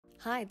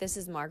Hi, this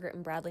is Margaret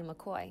and Bradley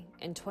McCoy.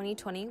 In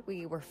 2020,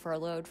 we were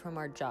furloughed from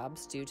our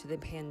jobs due to the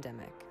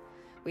pandemic.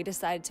 We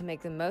decided to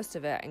make the most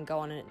of it and go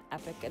on an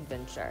epic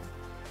adventure.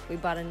 We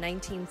bought a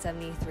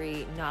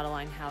 1973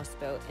 Nautaline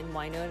Houseboat in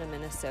Winona,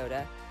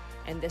 Minnesota,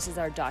 and this is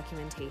our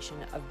documentation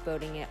of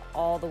boating it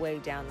all the way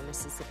down the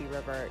Mississippi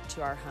River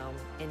to our home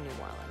in New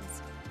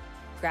Orleans.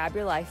 Grab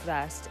your life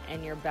vest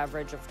and your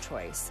beverage of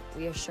choice.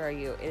 We assure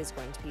you it is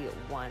going to be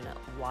one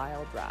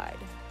wild ride.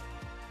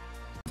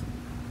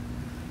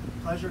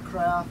 Pleasure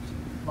craft,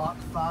 Lock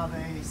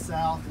 5A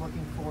south,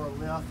 looking for a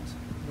lift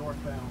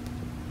northbound.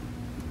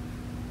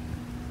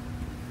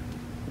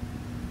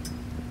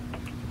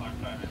 Lock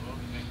 5A, we'll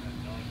be making that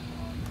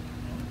northbound.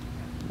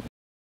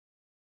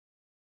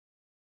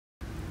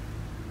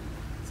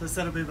 So it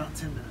said it'll be about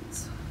 10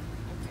 minutes.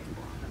 Okay,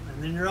 cool.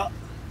 And then you're up.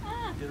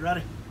 Get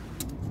ready.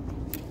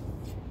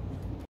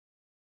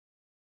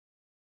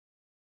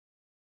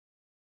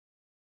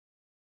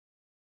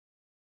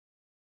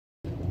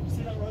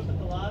 See that rope at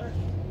the ladder?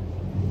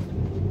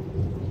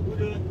 We'll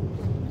do it.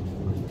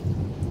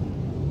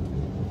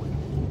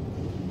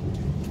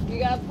 You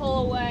gotta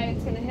pull away,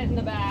 it's gonna hit in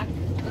the back.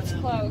 It's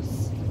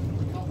close.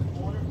 Caught the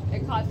corner.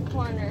 It caught the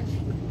corner.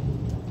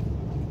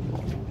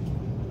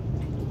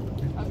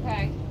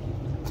 Okay.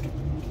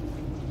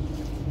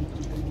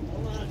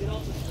 Hold on, get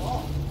off this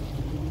wall.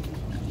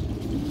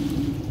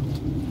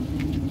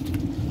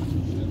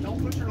 Don't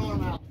put your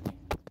arm out.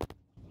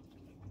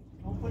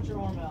 Don't put your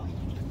arm out.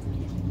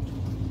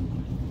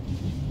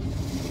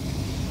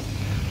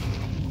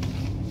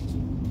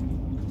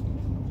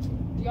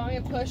 You want me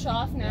to push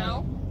off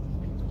now?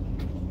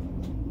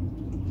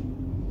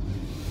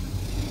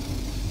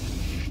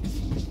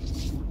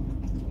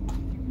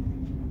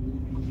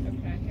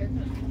 Okay, here it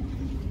comes.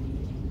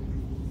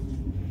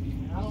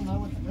 I don't know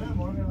what to do,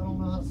 Morgan. I don't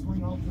know how to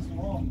swing off this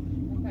wall.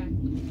 Okay.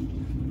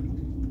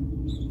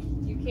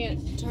 You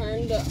can't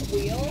turn the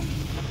wheel?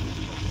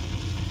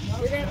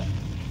 No, We're gonna...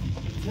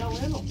 Tell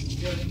him. Oh,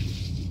 shit.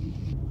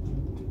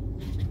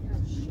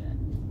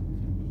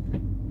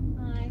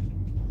 Hi.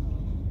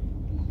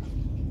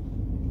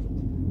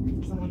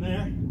 Someone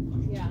there?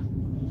 Yeah.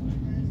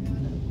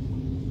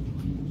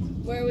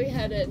 Where are we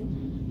headed?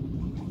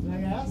 Did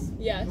I ask?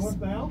 Yes.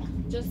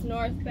 Northbound? Just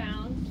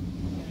northbound.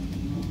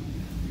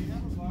 We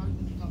have a barge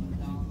that's coming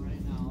down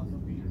right now. It'll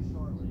be here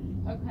shortly.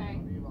 Okay.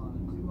 It'll be about a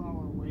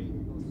 2-hour wait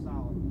to go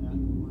south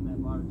when that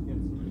barge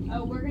gets here.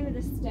 Oh, we're gonna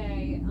just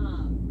stay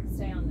on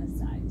this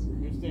side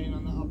tonight. You're staying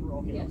on the upper,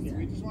 okay, Yes, okay. sir.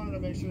 We just wanted to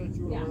make sure that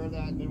you were Yeah. aware of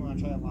that, and then we're gonna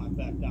try to lock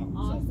back down.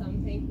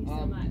 Awesome, thank you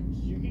so much.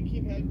 You can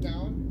keep heading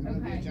down. There'll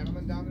be Okay. a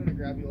gentleman down there to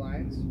grab you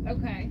lines.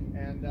 Okay.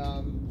 And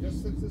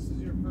just since this is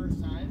your first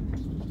time,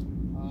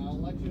 I'll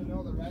let you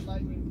know the red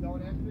light means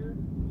don't enter,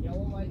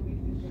 yellow light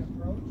means you can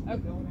approach,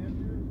 Okay. don't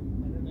enter,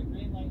 and then the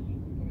green light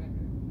means you can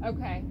enter.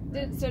 Okay.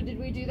 Did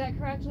we do that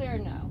correctly or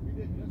no? You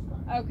did just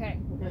fine. Okay.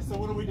 Okay, so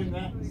what do we do You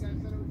next? guys said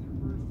it was your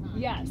first time.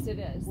 Yes, it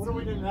is. What do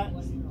we do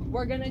next?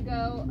 We're gonna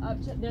go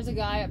up to, there's a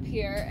guy up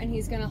here and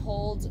he's gonna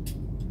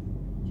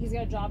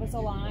drop us a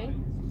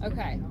line.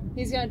 Okay.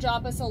 He's gonna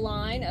drop us a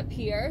line up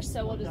here,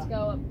 so we'll just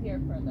go up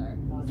here further.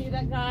 See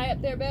that guy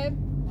up there, babe?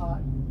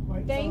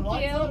 Wait, Thank so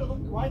right you. Side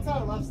right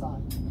side or left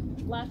side?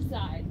 Left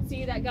side.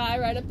 See that guy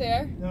right up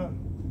there? No.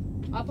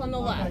 Up on the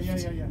Okay,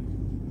 left. yeah.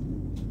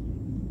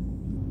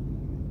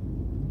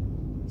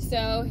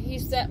 So he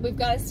said we've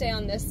got to stay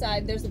on this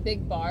side. There's a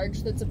big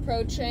barge that's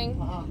approaching.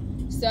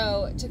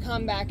 So to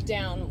come back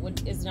down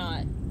is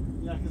not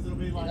Yeah, because it'll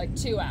be like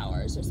 2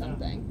 hours or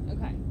something.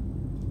 Okay.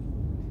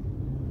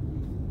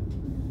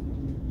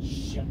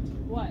 Shit.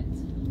 What?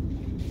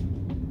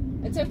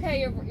 It's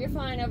okay. You're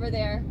fine over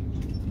there.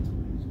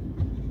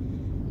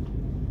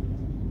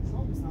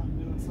 Something's not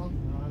doing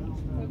something. I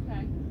don't know.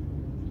 Okay.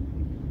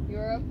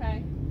 You're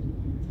okay.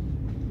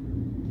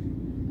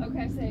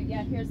 Okay. So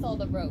yeah, here's all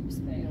the ropes,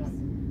 babes. Yeah.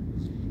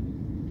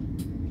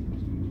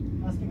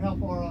 Ask him how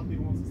far up he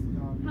wants us to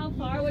come. How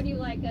far would you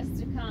like us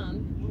to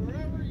come?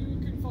 Wherever you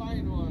can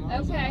find one.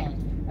 How's Okay.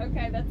 that?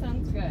 Okay, that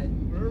sounds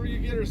good. Wherever you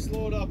get her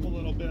slowed up a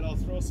little bit, I'll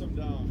throw some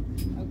down.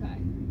 Okay.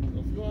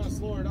 If you want to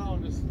slow her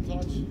down, just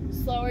touch.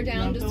 Slow her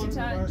down Yeah, just a throw it in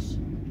touch. reverse.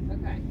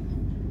 Okay.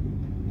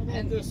 How about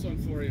And- this one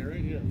for you,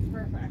 right here?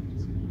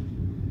 Perfect.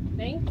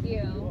 Thank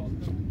you.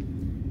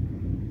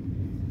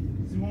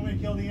 So you want me to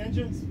kill the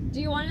engines? Do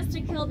you want us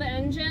to kill the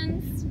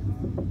engines?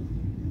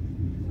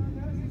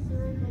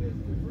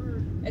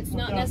 It's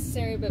not Okay.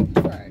 necessary, but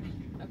preferred.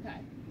 Okay.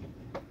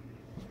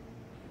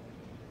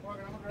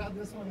 Morgan, I'm going to grab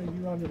this one and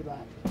you run to the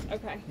back.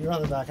 Okay. You run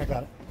to the back, I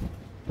got it.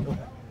 Go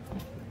ahead.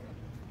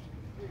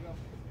 Here you go.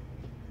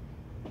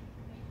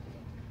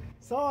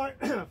 Sorry,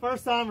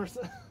 first timers.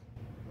 Well,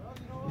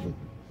 you know what?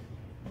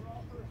 We're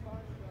all first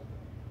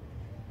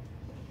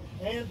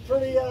timers. And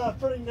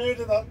pretty new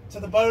to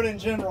the boat in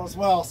general as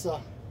well, so.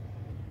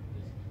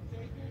 Take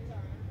your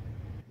time.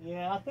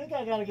 Yeah, I think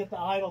I got to get the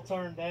idle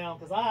turned down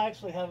because I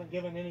actually haven't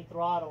given any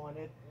throttle in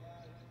it.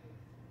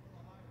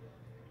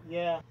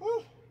 Yeah.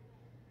 Whew.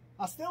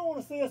 I still want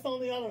to see us on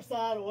the other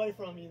side away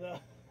from you though.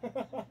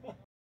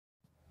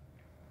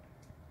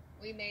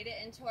 We made it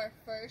into our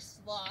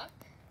first lock,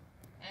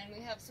 and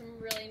we have some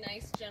really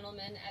nice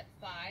gentlemen at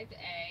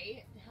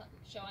 5A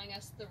showing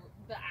us the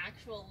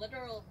actual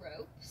literal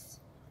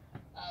ropes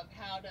of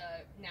how to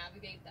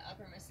navigate the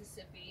upper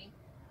Mississippi.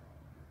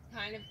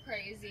 Kind of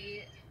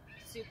crazy,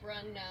 super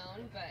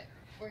unknown, but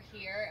we're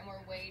here and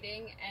we're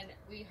waiting, and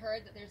we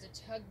heard that there's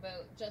a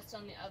tugboat just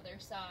on the other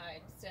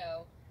side,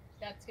 so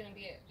that's going to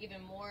be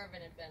even more of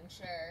an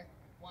adventure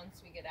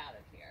once we get out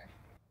of here.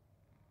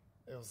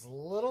 It was a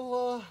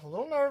little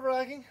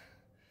nerve-wracking,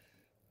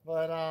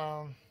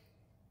 but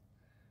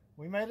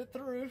we made it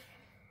through.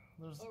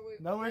 There's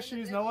no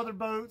issues, no other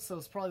boats, so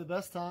it's probably the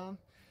best time.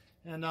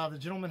 And the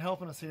gentleman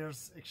helping us here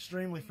is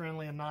extremely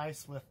friendly and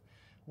nice with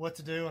what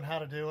to do and how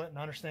to do it, and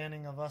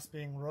understanding of us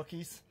being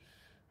rookies.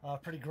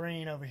 Pretty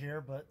green over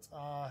here, but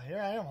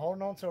here I am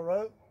holding on to a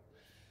rope,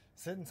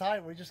 sitting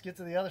tight. We just get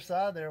to the other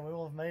side there and we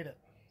will have made it.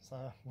 So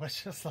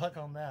wish us luck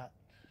on that.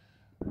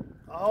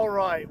 All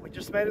right, we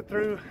just made it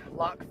through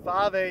lock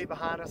 5A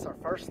behind us, our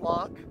first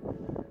lock.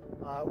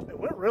 It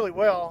went really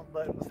well,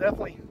 but it was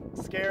definitely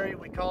scary.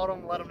 We called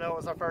them, let them know it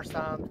was our first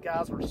time. The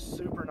guys were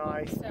super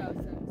nice. So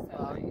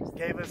nice.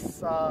 Gave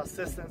us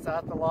assistance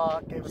at the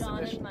lock, gave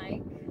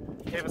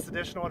us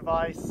additional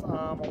advice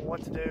on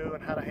what to do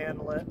and how to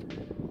handle it.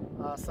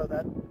 So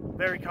that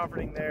very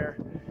comforting there.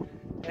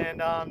 And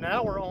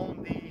now we're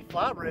on the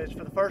fly bridge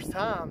for the first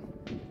time,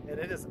 and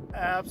it is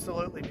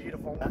absolutely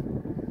beautiful.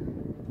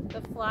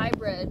 The fly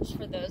bridge,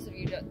 for those of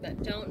you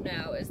that don't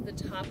know, is the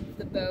top of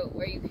the boat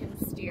where you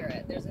can steer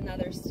it. There's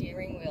another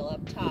steering wheel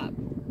up top.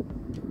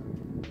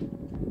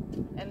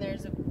 And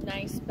there's a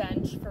nice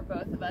bench for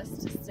both of us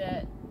to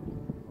sit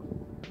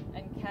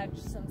and catch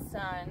some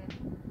sun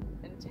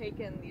and take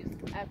in these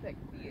epic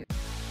views.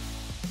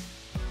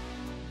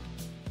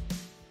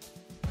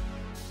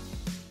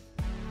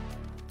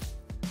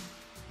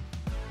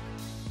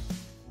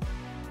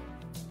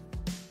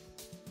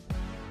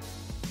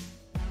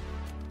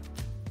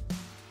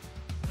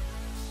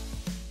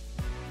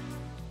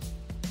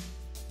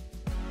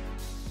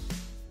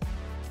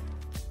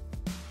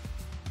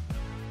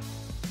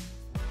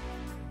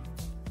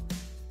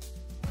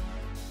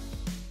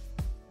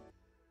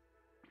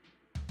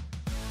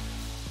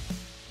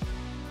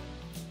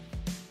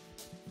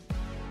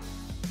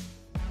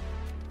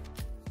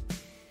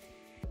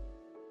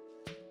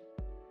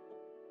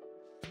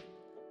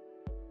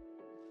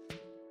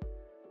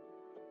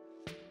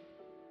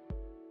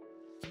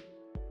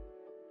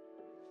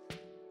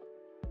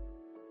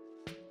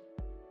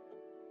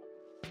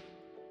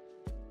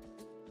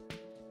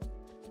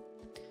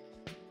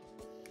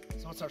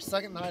 So it's our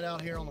second night out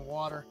here on the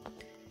water.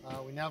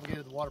 We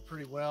navigated the water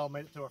pretty well,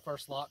 made it through our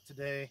first lock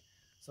today.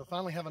 So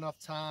finally have enough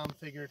time,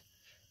 figured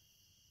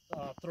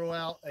throw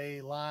out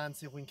a line,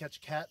 see if we can catch a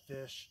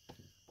catfish.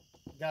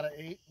 Got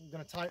I'm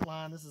gonna tight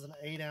line. This is an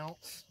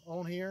 8-ounce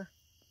on here.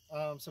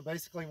 So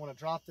basically when I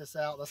drop this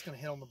out, that's gonna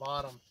hit on the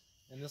bottom,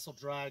 and this will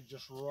drag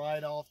just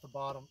right off the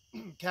bottom.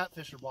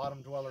 Catfish are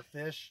bottom dweller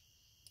fish.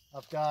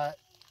 I've got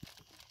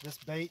this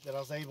bait that I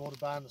was able to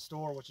buy in the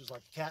store, which is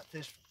like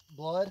catfish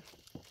blood.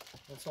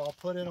 And so I'll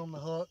put it on the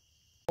hook.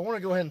 I want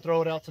to go ahead and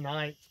throw it out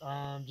tonight,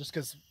 just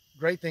because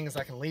great thing is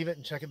I can leave it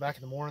and check it back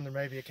in the morning. There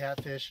may be a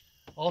catfish.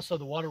 Also,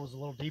 the water was a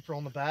little deeper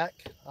on the back,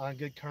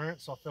 good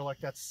current, so I feel like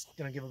that's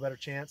going to give a better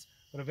chance.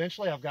 But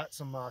eventually I've got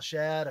some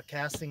shad, a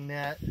casting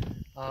net,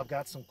 I've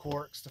got some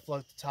corks to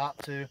float the top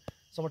to.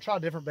 So I'm going to try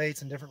different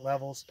baits and different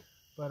levels,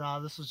 but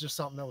this was just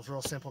something that was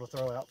real simple to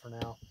throw out for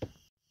now.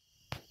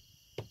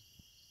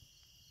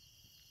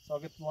 So I'll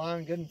get the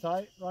line good and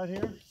tight right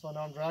here, so I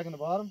know I'm dragging the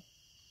bottom.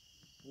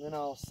 And then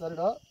I'll set it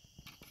up,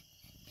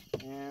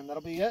 and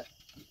that'll be it.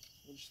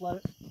 We'll just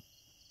let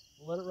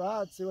it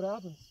ride, see what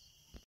happens.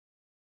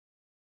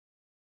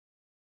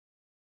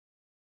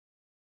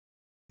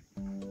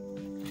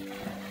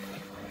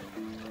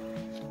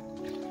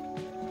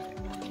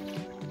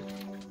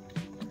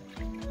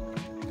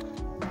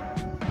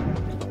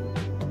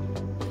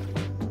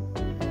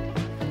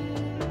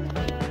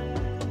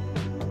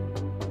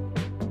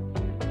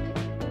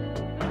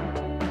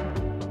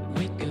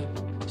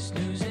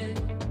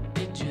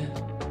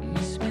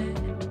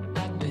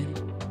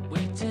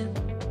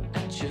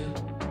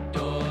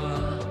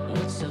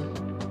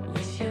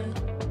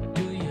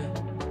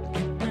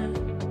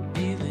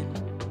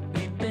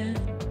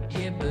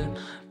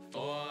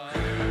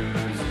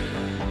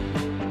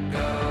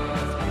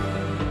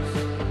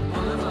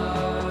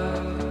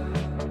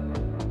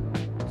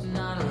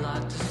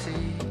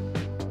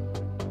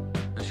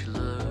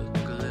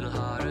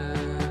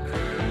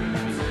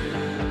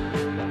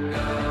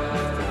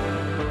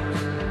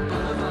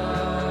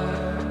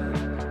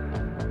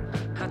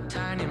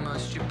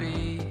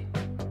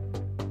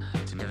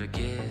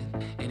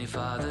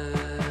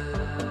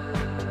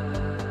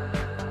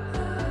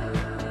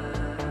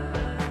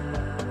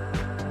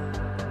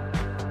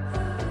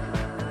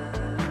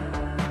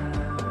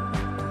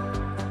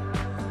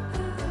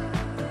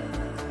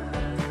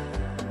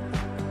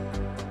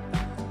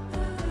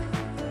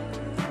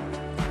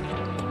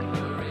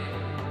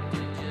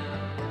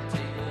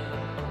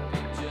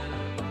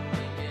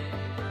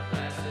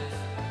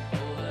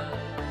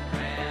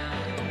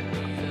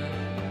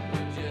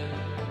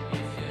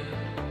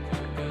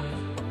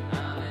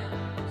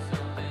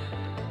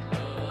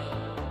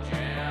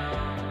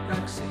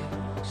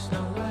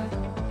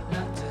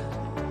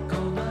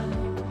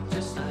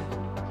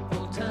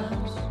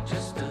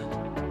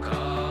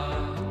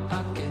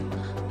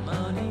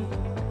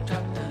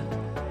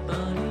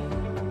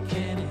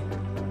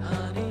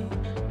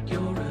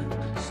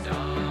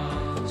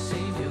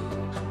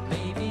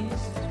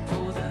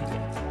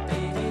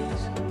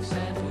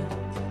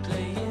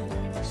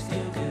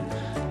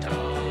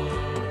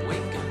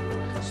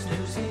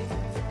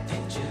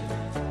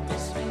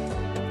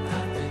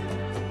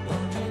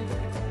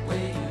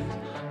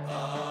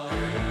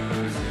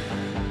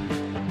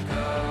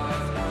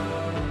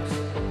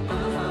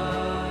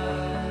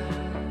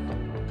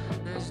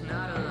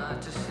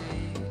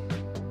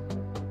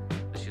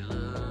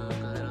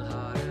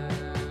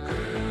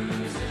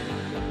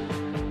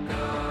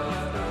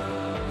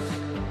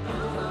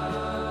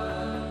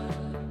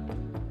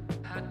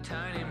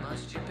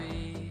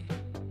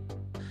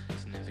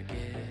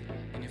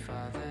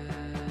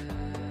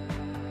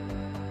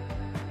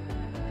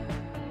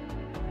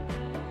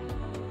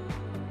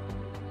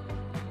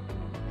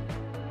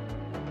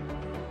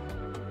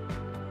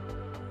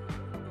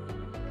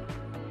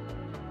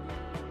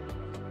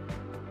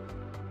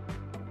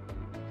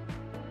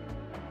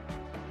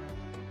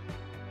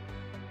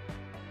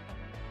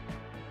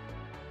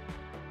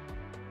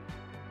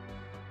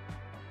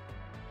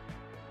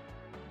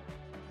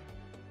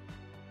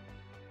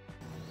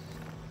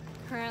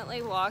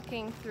 Currently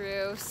walking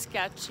through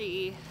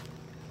sketchy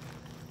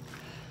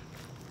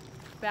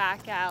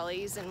back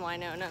alleys in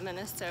Winona,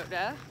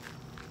 Minnesota.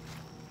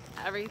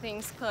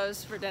 Everything's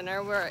closed for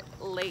dinner. We're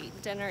late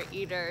dinner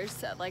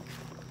eaters at like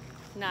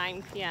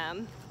 9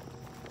 p.m.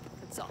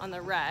 It's on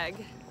the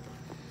reg.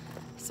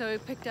 So we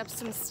picked up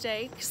some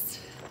steaks.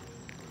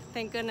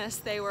 Thank goodness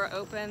they were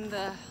open,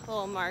 the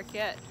little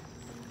market.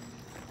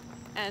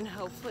 And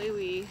hopefully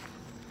we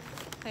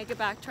make it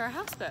back to our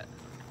houseboat.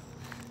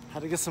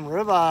 Had to get some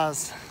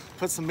ribeyes,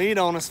 put some meat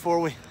on us before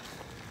we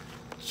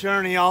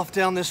journey off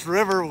down this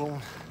river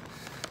with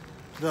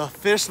the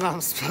fish that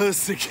I'm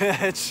supposed to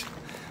catch.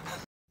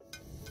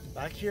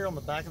 Back here on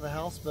the back of the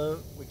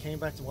houseboat, we came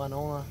back to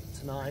Winona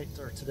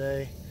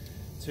today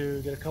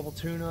to get a couple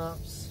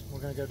tune-ups.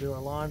 We're gonna go do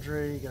our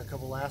laundry, get a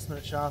couple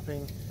last-minute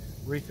shopping,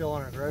 refill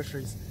on our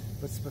groceries.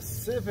 But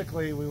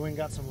specifically, we went and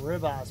got some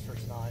ribeyes for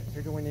tonight.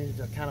 Figured we needed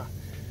to kind of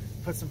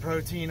put some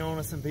protein on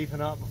us and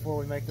beefing up before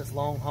we make this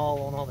long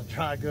haul on all the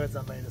dry goods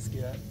I made us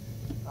get.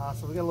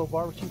 So we got a little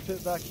barbecue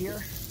pit back here.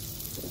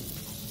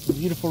 Some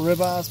beautiful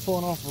ribeyes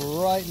pulling off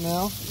right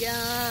now.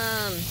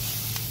 Yum!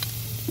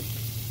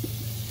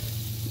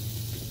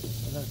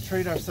 We're gonna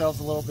treat ourselves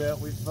a little bit.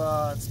 We've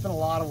it's been a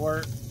lot of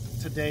work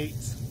to date.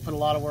 Put a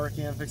lot of work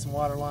in, fixing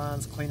water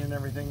lines, cleaning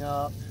everything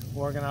up,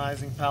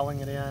 organizing,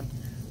 piling it in.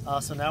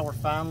 So now we're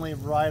finally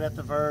right at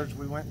the verge.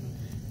 We went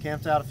and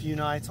camped out a few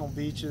nights on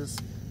beaches,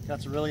 got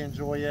to really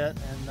enjoy it,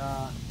 and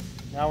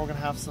now we're gonna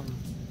have some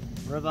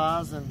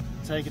ribeyes and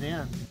take it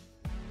in.